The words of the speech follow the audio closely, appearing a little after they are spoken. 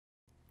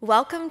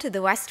Welcome to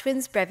the West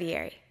Winds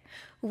Breviary.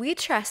 We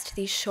trust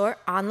these short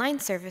online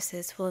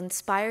services will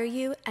inspire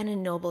you and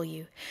ennoble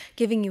you,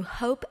 giving you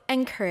hope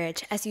and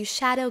courage as you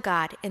shadow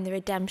God in the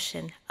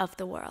redemption of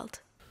the world.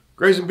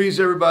 Grace and peace,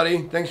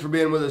 everybody. Thanks for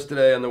being with us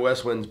today on the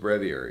West Winds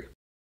Breviary.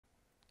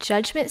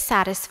 Judgment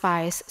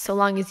satisfies so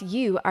long as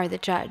you are the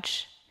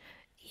judge.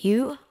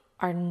 You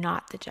are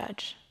not the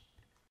judge.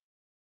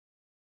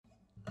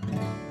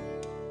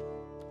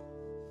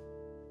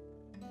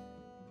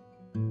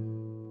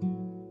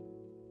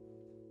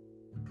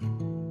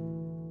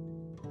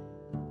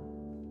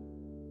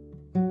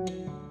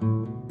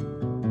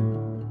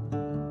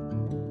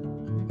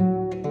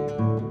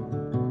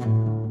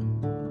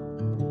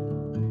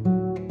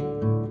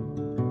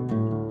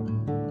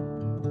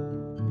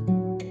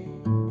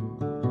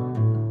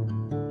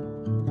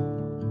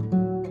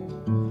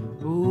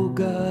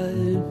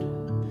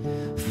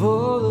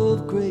 Full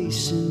of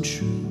grace and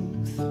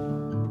truth,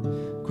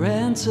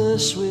 grant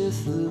us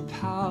with the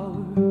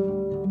power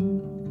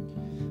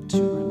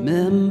to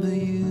remember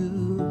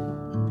you.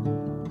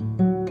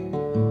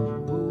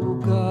 Oh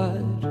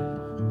God,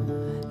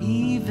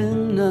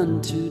 even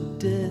unto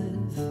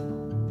death,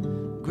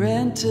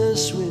 grant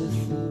us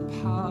with the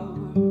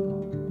power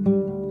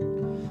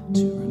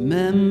to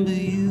remember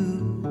you.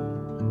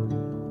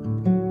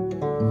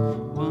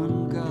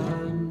 One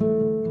God,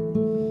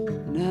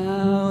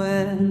 now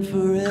and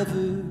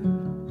forever.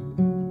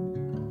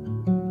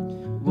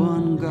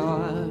 One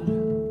God,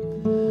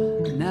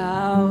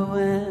 now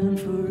and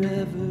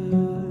forever.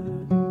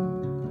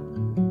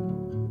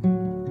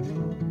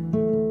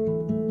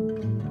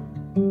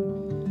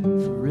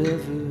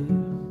 Forever.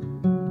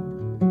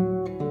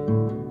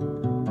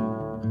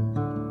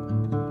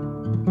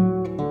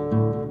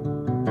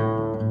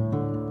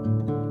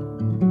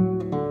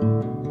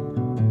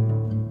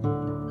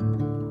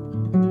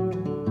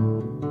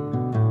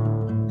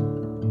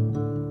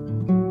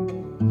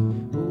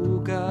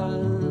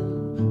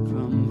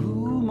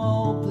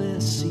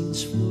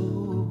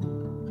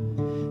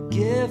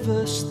 Give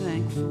us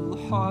thankful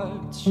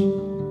hearts so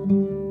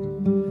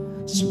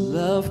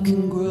love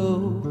can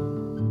grow.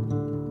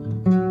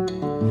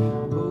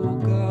 Oh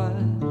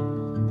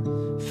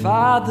God,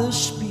 Father,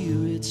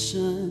 Spirit,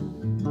 Son,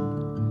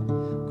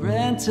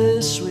 grant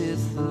us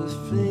with the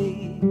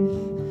faith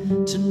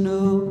to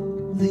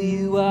know that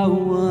you are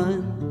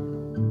one.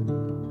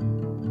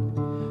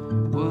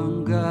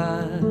 One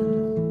God,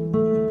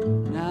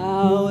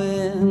 now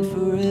and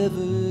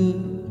forever.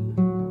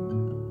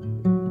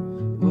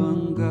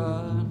 One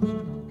God,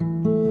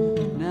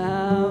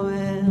 now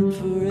and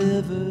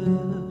forever.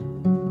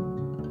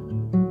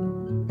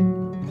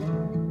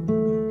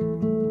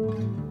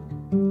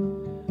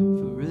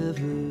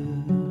 Forever.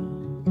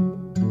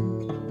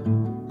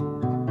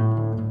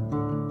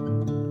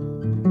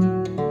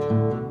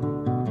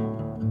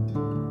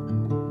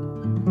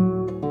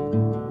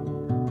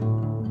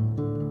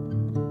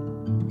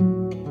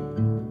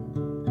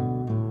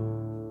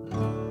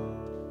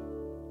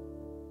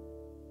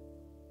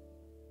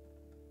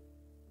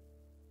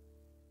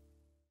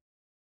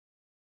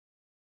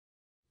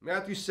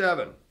 Matthew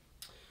 7.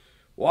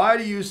 Why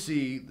do you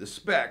see the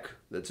speck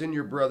that's in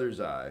your brother's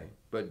eye,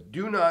 but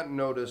do not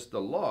notice the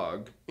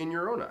log in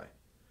your own eye?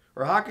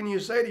 Or how can you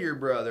say to your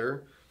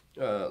brother,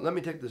 let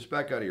me take the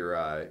speck out of your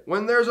eye,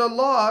 when there's a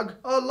log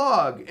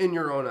in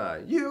your own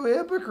eye? You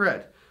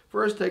hypocrite!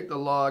 First take the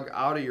log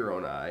out of your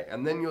own eye,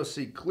 and then you'll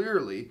see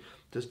clearly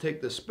to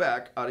take the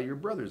speck out of your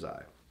brother's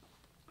eye.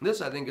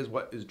 This, I think, is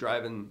what is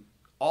driving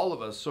all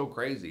of us so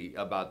crazy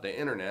about the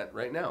internet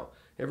right now.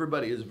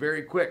 Everybody is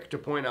very quick to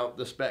point out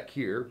the speck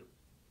here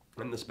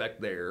and the speck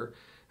there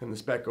and the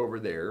speck over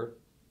there.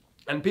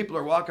 And people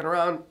are walking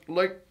around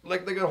like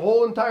they got a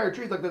whole entire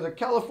tree, like there's a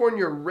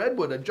California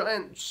redwood, a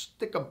giant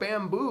stick of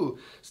bamboo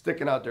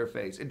sticking out their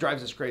face. It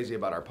drives us crazy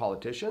about our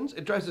politicians.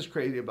 It drives us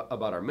crazy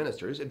about our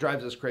ministers. It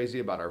drives us crazy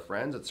about our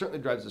friends. It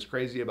certainly drives us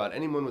crazy about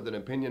anyone with an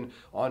opinion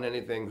on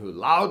anything who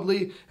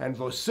loudly and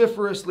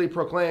vociferously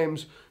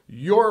proclaims,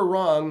 "You're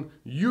wrong,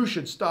 you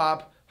should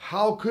stop,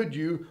 how could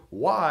you,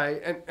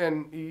 why?"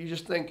 And you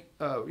just think,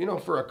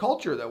 for a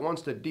culture that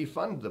wants to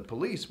defund the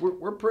police,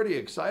 we're pretty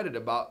excited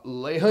about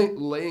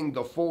laying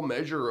the full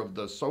measure of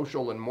the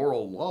social and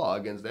moral law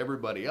against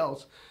everybody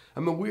else.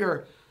 I mean, we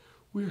are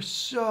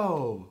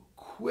so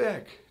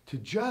quick to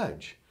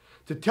judge,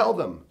 to tell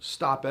them,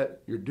 stop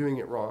it, you're doing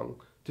it wrong,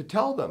 to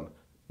tell them,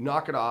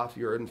 knock it off,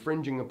 you're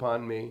infringing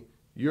upon me.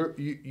 You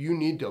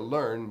need to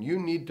learn, you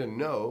need to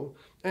know.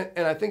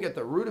 And I think at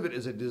the root of it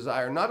is a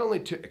desire not only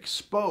to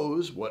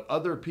expose what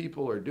other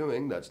people are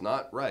doing that's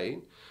not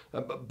right,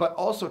 but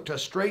also to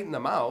straighten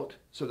them out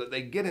so that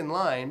they get in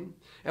line.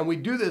 And we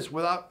do this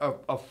without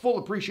a full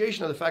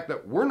appreciation of the fact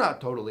that we're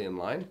not totally in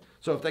line.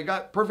 So if they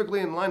got perfectly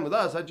in line with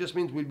us, that just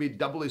means we'd be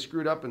doubly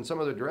screwed up in some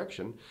other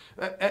direction.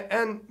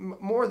 And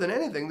more than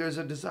anything, there's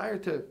a desire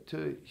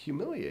to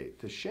humiliate,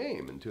 to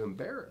shame, and to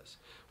embarrass.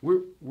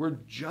 We're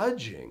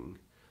judging.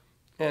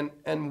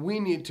 And we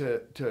need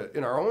to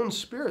in our own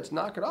spirits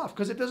knock it off,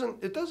 because it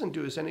doesn't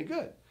do us any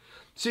good.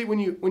 See, when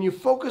you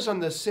focus on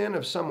the sin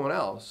of someone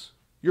else,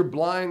 You're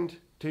blind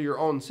to your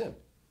own sin.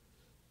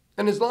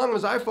 And as long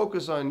as I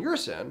focus on your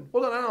sin,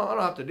 well, then I don't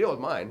have to deal with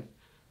mine.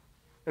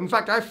 In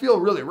fact, I feel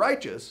really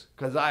righteous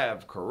because I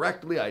have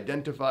correctly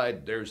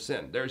identified their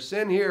sin. There's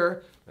sin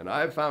here, and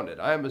I've found it.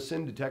 I am a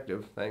sin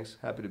detective. Thanks.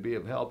 Happy to be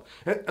of help.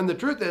 And the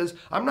truth is,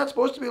 I'm not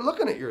supposed to be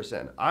looking at your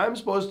sin. I'm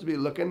supposed to be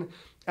looking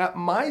at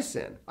my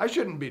sin. I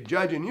shouldn't be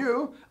judging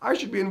you. I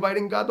should be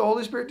inviting God the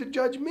Holy Spirit to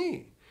judge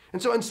me.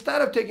 And so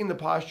instead of taking the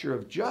posture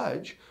of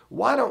judge,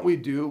 why don't we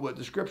do what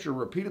the scripture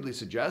repeatedly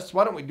suggests?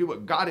 Why don't we do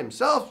what God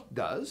himself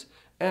does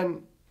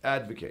and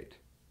advocate?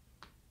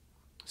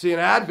 See, an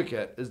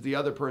advocate is the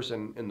other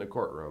person in the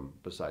courtroom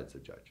besides the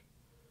judge,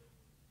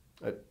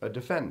 a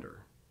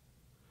defender.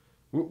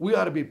 We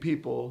ought to be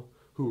people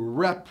who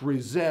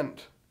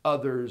represent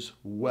others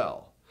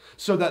well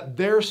so that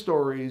their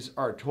stories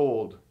are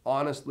told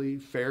honestly,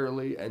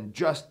 fairly, and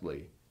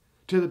justly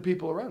to the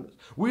people around us.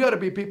 We ought to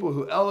be people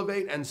who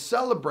elevate and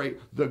celebrate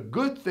the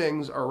good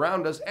things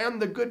around us and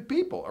the good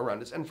people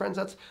around us. And friends,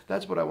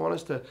 that's what I want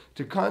us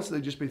to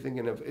constantly just be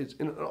thinking of. It's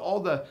in all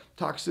the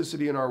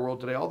toxicity in our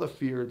world today, all the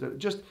fear,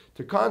 just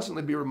to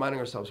constantly be reminding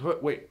ourselves,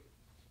 wait,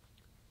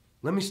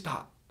 let me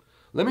stop.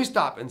 Let me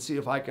stop and see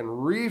if I can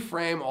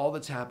reframe all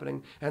that's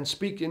happening and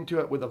speak into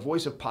it with a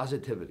voice of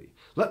positivity.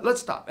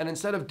 Let's stop. And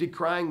instead of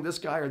decrying this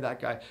guy or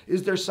that guy,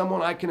 is there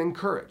someone I can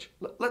encourage?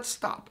 Let's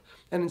stop.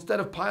 And instead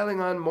of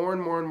piling on more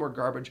and more and more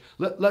garbage,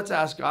 let's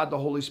ask God, the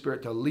Holy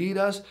Spirit, to lead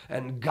us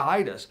and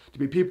guide us to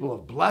be people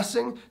of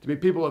blessing, to be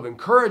people of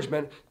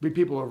encouragement, to be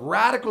people of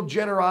radical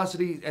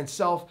generosity and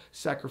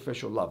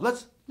self-sacrificial love.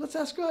 Let's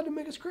ask God to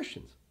make us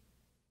Christians.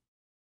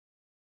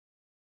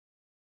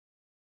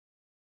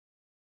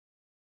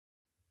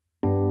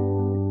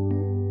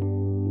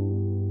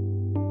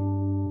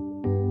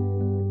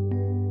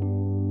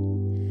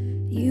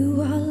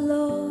 You are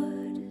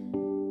Lord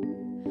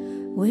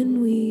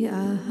when we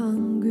are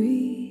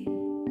hungry.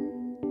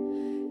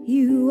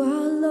 You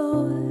are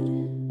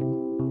Lord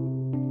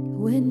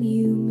when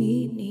you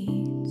meet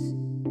needs.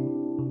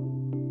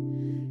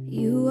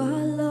 You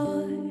are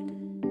Lord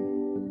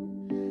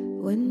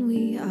when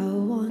we are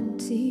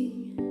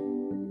wanting.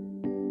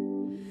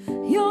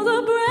 You're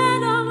the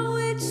bread on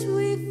which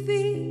we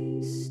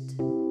feast.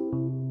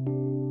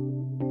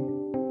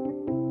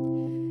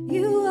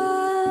 You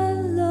are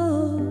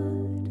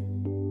Lord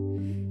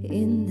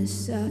in the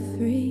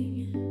suffering.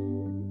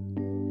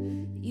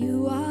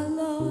 You are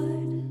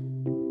Lord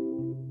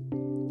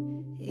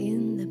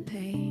in the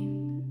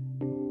pain.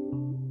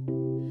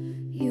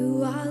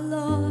 You are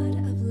Lord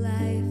of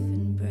life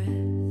and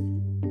breath,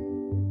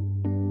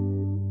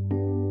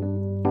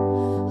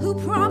 who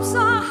prompts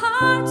our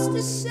hearts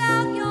to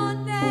shout your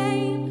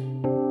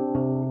name.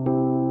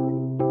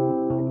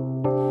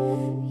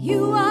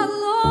 You are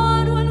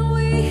Lord when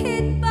we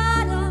hit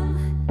bottom.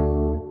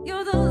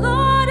 You're the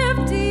Lord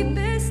of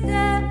deepest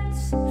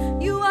depths.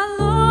 You are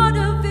Lord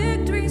of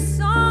victory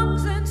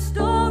songs and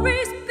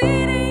stories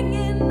beating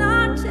in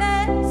our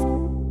chest.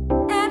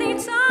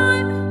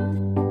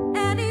 Anytime,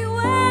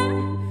 anywhere,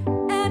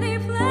 any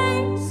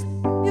place,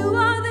 you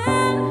are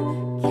there,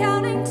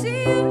 counting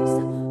tears,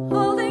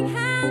 holding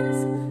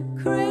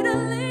hands,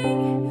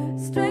 cradling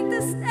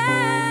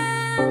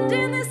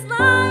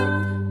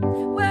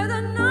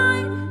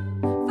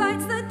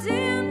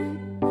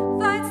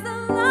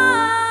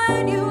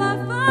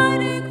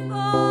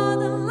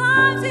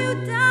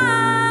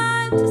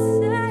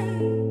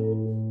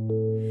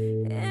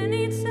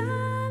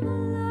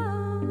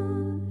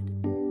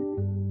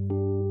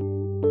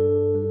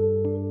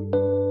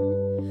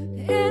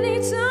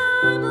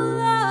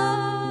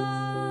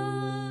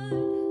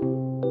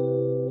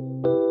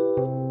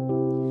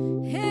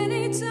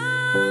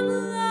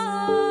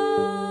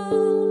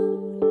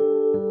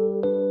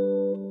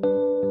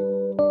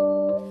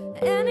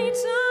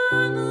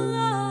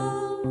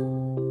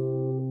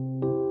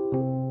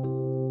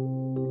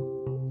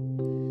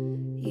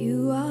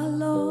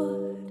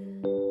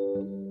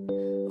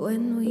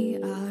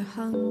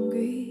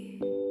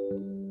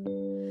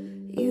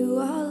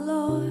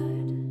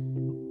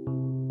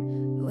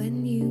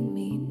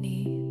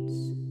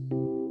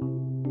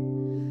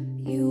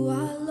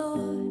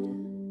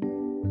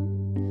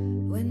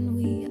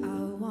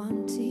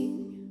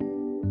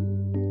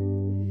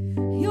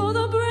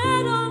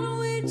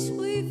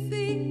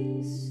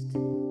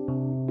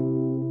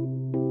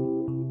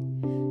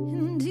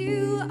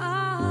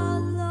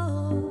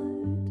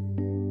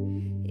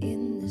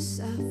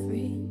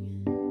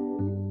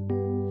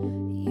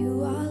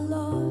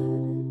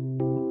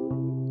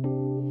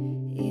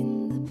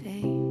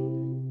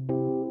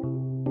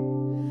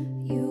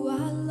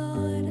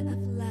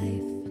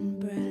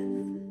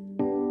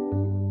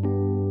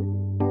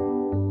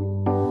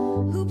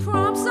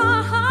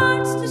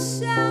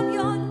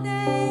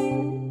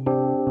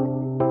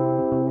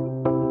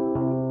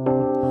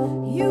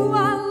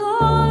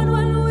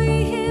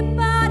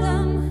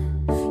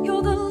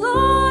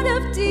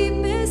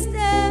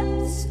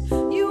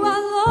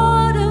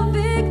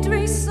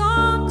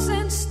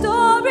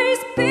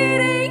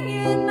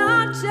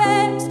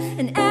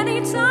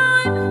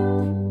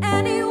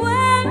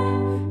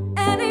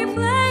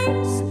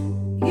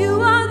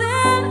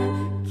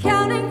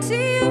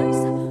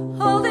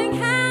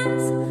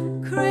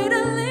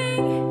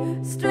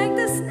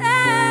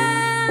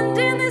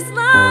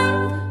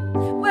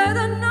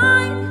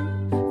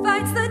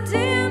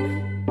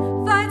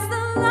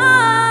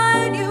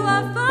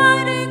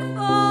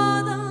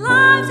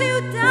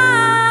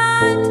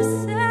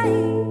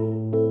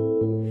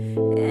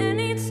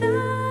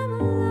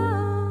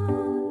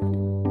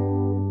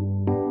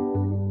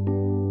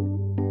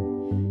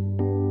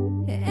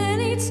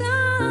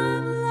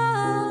Anytime,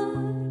 Lord.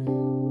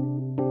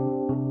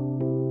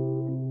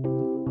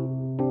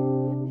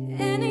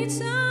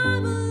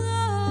 Anytime,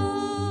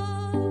 Lord.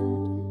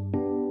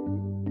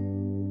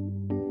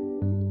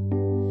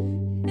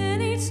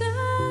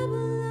 Anytime,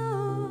 Lord.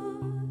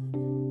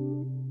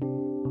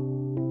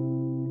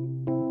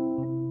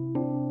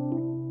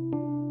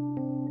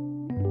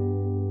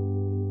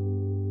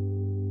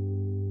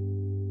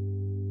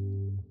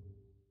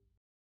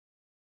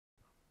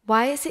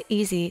 Why is it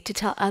easy to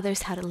tell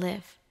others how to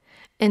live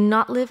and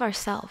not live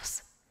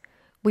ourselves?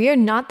 We are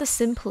not the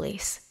sin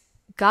police.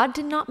 God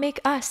did not make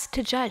us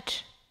to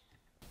judge.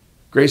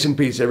 Grace and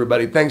peace,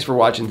 everybody. Thanks for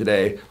watching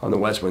today on the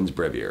West Winds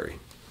Breviary.